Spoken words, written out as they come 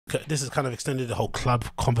this is kind of extended the whole club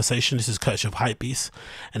conversation. This is courtesy of Hypebeast,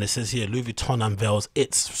 and it says here Louis Vuitton unveils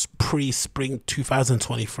its pre-spring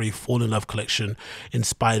 2023 Fall in Love collection,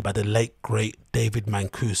 inspired by the late great David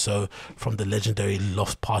Mancuso from the legendary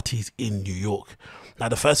loft parties in New York. Now,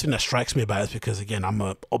 the first thing that strikes me about it is because, again, I'm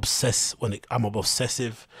an obsessive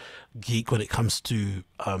geek when it comes to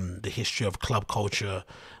the history of club culture,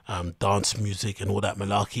 dance music and all that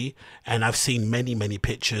malarkey, and I've seen many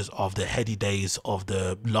pictures of the heady days of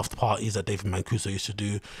the loft parties that David Mancuso used to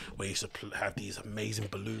do, where he used to have these amazing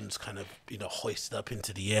balloons kind of, you know, hoisted up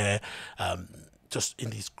into the air, just in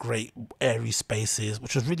these great airy spaces,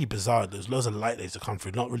 which was really bizarre. There's loads of light that used to come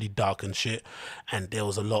through, not really dark and shit, and there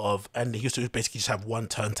was a lot of, and they used to basically just have one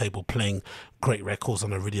turntable playing great records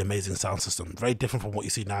on a really amazing sound system. Very different from what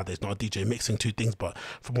you see nowadays. Not a DJ mixing two things, but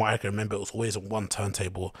from what I can remember, it was always on one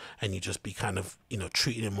turntable, and you just be kind of, you know,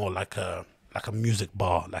 treating it more like a music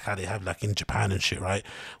bar, like how they have like in Japan and shit, right?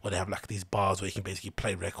 Where they have like these bars where you can basically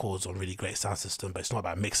play records on really great sound system, but it's not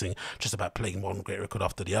about mixing, just about playing one great record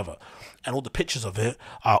after the other. And all the pictures of it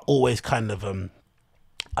are always kind of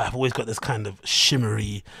I've always got this kind of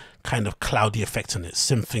shimmery, kind of cloudy effect on it,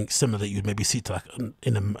 something similar that you'd maybe see to like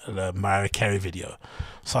in a Mariah Carey video.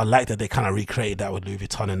 So I like that they kind of recreated that with Louis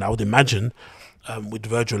Vuitton, and I would imagine with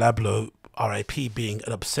Virgil Abloh, RIP, being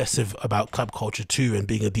an obsessive about club culture too, and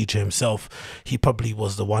being a DJ himself, he probably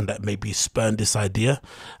was the one that maybe spurned this idea,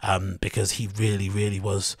 because he really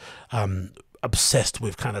was obsessed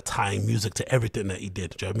with kind of tying music to everything that he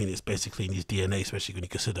did. Do you know what I mean? It's basically in his DNA, especially when you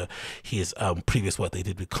consider his previous work they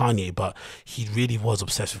did with Kanye. But he really was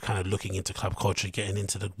obsessed with kind of looking into club culture, getting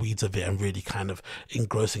into the weeds of it, and really kind of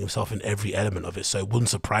engrossing himself in every element of it. So it wouldn't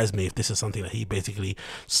surprise me if this is something that he basically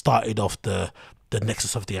started off the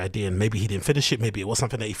nexus of the idea, and maybe he didn't finish it, maybe it was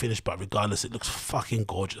something that he finished, but regardless, it looks fucking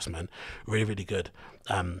gorgeous, man. Really good.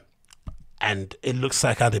 And it looks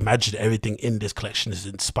like I'd imagine everything in this collection is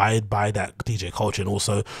inspired by that DJ culture, and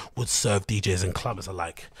also would serve DJs and clubbers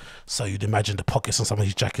alike. So you'd imagine the pockets on some of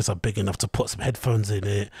these jackets are big enough to put some headphones in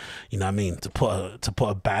it, you know what I mean, to put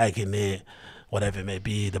a bag in it, whatever it may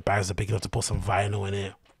be. The bags are big enough to put some vinyl in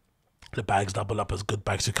it. The bags double up as good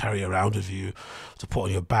bags to carry around with you, to put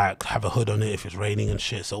on your back, have a hood on it if it's raining and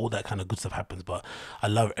shit. So all that kind of good stuff happens. But I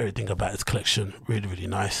love everything about this collection. Really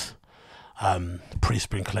nice.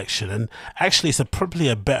 Pre-spring collection, and actually it's probably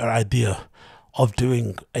a better idea of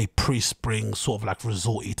doing a pre-spring sort of like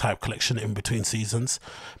resorty type collection in between seasons,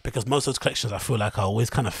 because most of those collections I feel like are always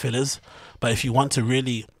kind of fillers. But if you want to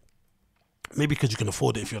really, maybe because you can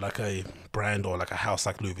afford it if you're like a brand or like a house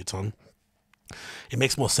like Louis Vuitton, it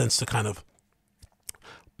makes more sense to kind of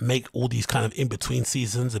make all these kind of in-between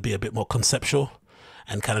seasons to be a bit more conceptual,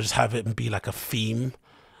 and kind of just have it be like a theme,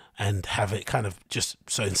 and have it kind of just,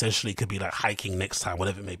 so essentially it could be like hiking next time,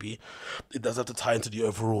 whatever it may be. It doesn't have to tie into the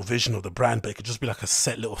overall vision of the brand, but it could just be like a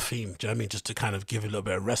set little theme, do you know what I mean? Just to kind of give it a little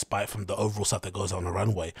bit of respite from the overall stuff that goes on the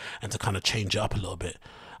runway, and to kind of change it up a little bit.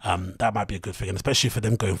 That might be a good thing, and especially for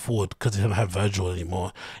them going forward, because they don't have Virgil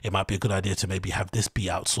anymore, it might be a good idea to maybe have this be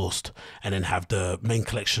outsourced, and then have the main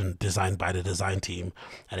collection designed by the design team,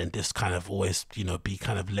 and then this kind of always, you know, be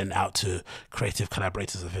kind of lent out to creative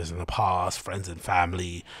collaborators of his in the past, friends and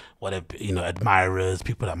family, whatever, you know, admirers,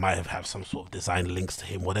 people that might have some sort of design links to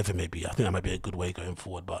him, whatever it may be. I think that might be a good way going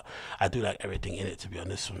forward. But I do like everything in it, to be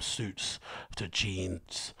honest, from suits to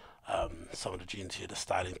jeans. Some of the jeans here, the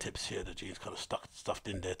styling tips here, the jeans kind of stuffed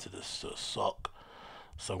in there to the sock.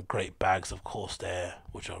 Some great bags, of course, there,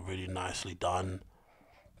 which are really nicely done.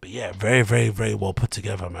 But yeah, very well put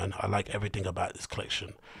together, man. I like everything about this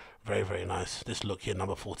collection. Very nice. This look here,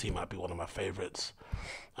 number 14, might be one of my favorites.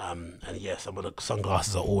 And yeah, some of the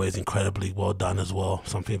sunglasses are always incredibly well done as well.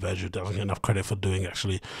 Something Virgil doesn't get enough credit for doing,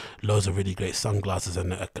 actually. Loads of really great sunglasses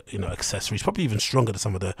and you know, accessories, probably even stronger than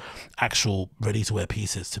some of the actual ready-to-wear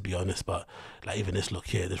pieces, to be honest. But like even this look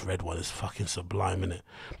here, this red one is fucking sublime, innit?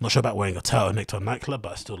 I'm not sure about wearing a turtleneck to a nightclub,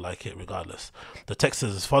 but I still like it regardless. The text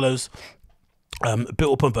is as follows.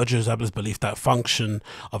 Built upon Virgil Abloh's belief that function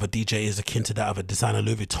of a DJ is akin to that of a designer,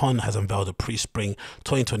 Louis Vuitton has unveiled a pre-spring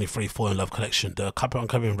 2023 Fall in Love collection. The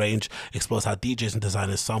uncovering range explores how DJs and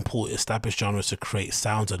designers sample established genres to create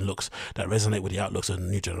sounds and looks that resonate with the outlooks of the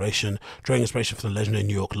new generation, drawing inspiration from the legendary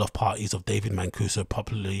New York love parties of David Mancuso,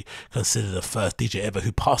 popularly considered the first DJ ever,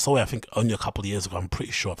 who passed away, I think, only a couple of years ago, I'm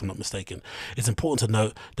pretty sure, if I'm not mistaken. It's important to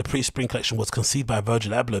note the pre-spring collection was conceived by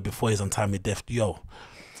Virgil Abloh before his untimely death. Yo,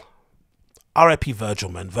 R.I.P.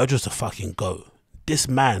 Virgil, man. Virgil's the fucking GOAT. This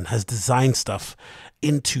man has designed stuff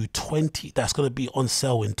into that's going to be on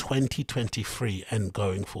sale in 2023 and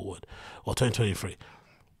going forward, or 2023.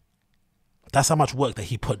 That's how much work that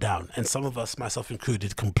he put down. And some of us, myself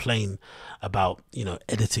included, complain about, you know,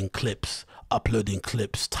 editing clips, uploading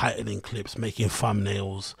clips, tightening clips, making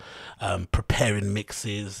thumbnails, preparing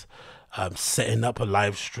mixes, setting up a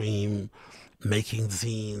live stream, making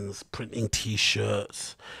zines, printing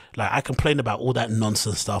t-shirts. Like, I complain about all that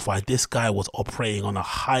nonsense stuff while this guy was operating on the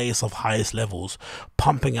highest of highest levels,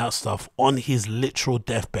 pumping out stuff on his literal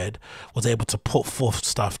deathbed, was able to put forth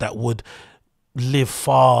stuff that would live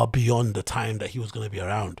far beyond the time that he was going to be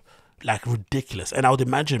around. Like, ridiculous. And I would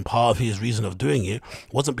imagine part of his reason of doing it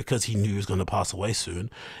wasn't because he knew he was going to pass away soon.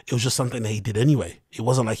 It was just something that he did anyway. It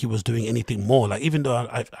wasn't like he was doing anything more. Like, even though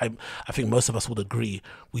I think most of us would agree,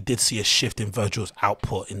 we did see a shift in Virgil's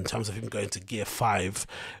output in terms of him going to gear 5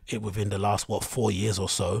 within the last 4 years or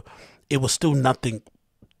so. It was still nothing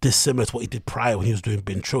dissimilar to what he did prior when he was doing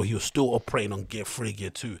Bin Trill. He was still operating on gear 3, gear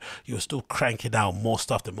 2. He was still cranking out more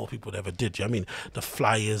stuff than more people ever did. You know what I mean? The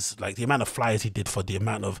flyers, like the amount of flyers he did for the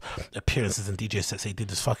amount of appearances and DJ sets he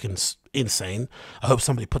did is fucking insane. I hope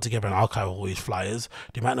somebody put together an archive of all his flyers.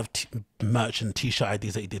 The amount of merch and t-shirt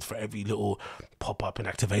ideas that he did for every little pop-up and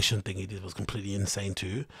activation thing he did was completely insane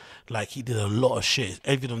too. Like, he did a lot of shit.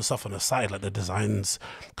 Even on the stuff on the side, like the designs,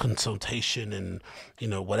 consultation, and, you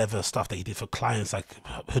know, whatever stuff that he did for clients, like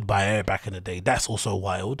Hood by Air back in the day. That's also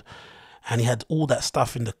wild. And he had all that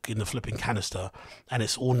stuff in the flipping canister, and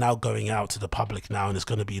it's all now going out to the public now, and it's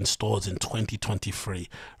going to be in stores in 2023.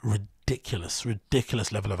 Ridiculous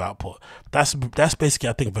level of output. That's basically,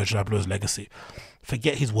 I think, Virgil Abloh's legacy.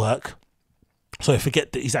 Forget his work, so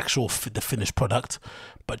forget his actual the finished product,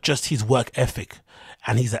 but just his work ethic,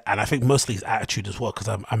 and I think mostly his attitude as well. Because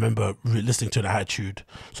I remember listening to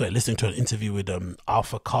an interview with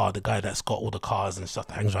Alpha Car, the guy that's got all the cars and stuff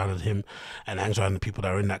that hangs around with him and hangs around the people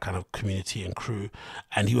that are in that kind of community and crew.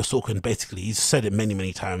 And he was talking, basically, he's said it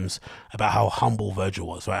many times about how humble Virgil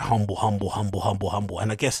was, right? Humble.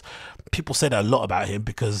 And I guess people say that a lot about him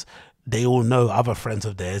because they all know other friends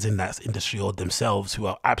of theirs in that industry or themselves who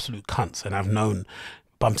are absolute cunts. And I've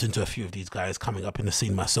bumped into a few of these guys coming up in the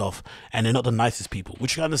scene myself, and they're not the nicest people,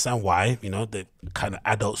 which you understand why. You know, they're kind of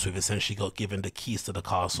adults who've essentially got given the keys to the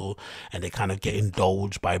castle, and they kind of get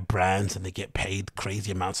indulged by brands, and they get paid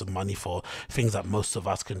crazy amounts of money for things that most of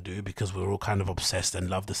us can do because we're all kind of obsessed and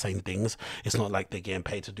love the same things. It's not like they're getting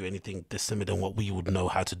paid to do anything dissimilar than what we would know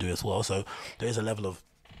how to do as well. So there's a level of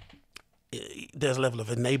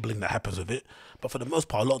enabling that happens with it, but for the most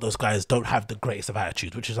part, a lot of those guys don't have the greatest of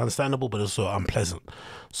attitudes, which is understandable but also unpleasant.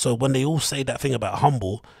 So when they all say that thing about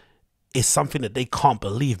humble, it's something that they can't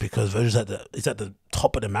believe, because Virgil's at the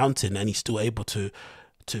top of the mountain, and he's still able to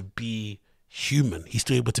be human. He's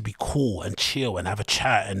still able to be cool and chill and have a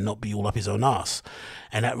chat and not be all up his own ass,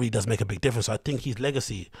 and that really does make a big difference. So I think his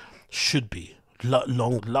legacy should be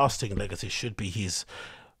long-lasting legacy should be his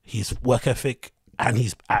work ethic and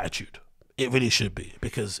his attitude. It really should be,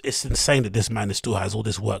 because it's insane that this man still has all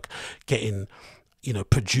this work getting, you know,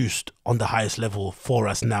 produced on the highest level for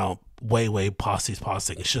us now, way past his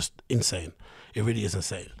passing. It's just insane. It really is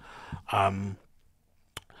insane.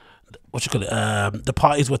 The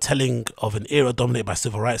parties were telling of an era dominated by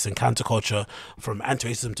civil rights and counterculture, from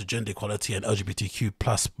anti-racism to gender equality and LGBTQ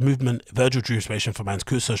plus movement. Virgil drew inspiration from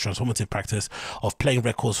Mancuso's transformative practice of playing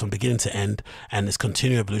records from beginning to end, and this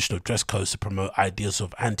continued evolution of dress codes to promote ideas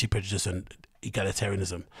of anti-prejudice and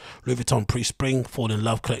egalitarianism. Louis Vuitton pre-spring fall in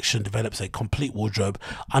love collection develops a complete wardrobe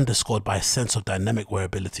underscored by a sense of dynamic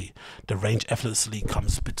wearability. The range effortlessly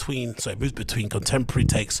moves between contemporary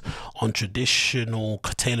takes on traditional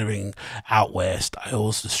tailoring outwear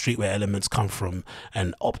styles. The streetwear elements come from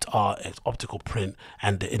an optical print,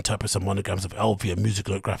 and the interprets and monograms of LV and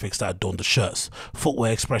musical graphics that adorn the shirts.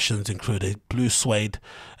 Footwear expressions include a suede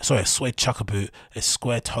chukka boot, a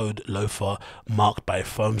square-toed loafer marked by a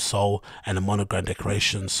foam sole, and a monogram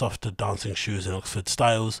decoration, softer dancing shoes in Oxford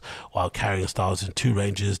styles, while carrying styles in 2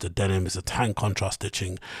 ranges. The denim is a tan contrast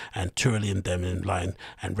stitching and Tyrolean denim line,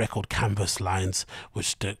 and record canvas lines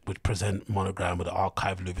which present monogram with the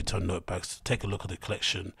archive Louis Vuitton notebooks. Take a look at the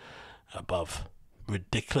collection above.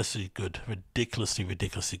 Ridiculously good.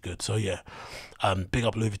 So yeah, big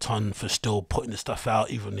up Louis Vuitton for still putting the stuff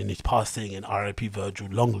out even in his passing, and RIP Virgil,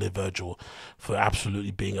 long live Virgil, for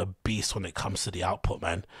absolutely being a beast when it comes to the output,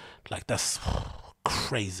 man. Like, that's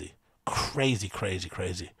crazy,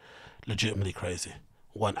 legitimately crazy.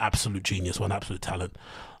 One absolute genius, one absolute talent.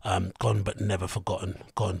 Gone but never forgotten.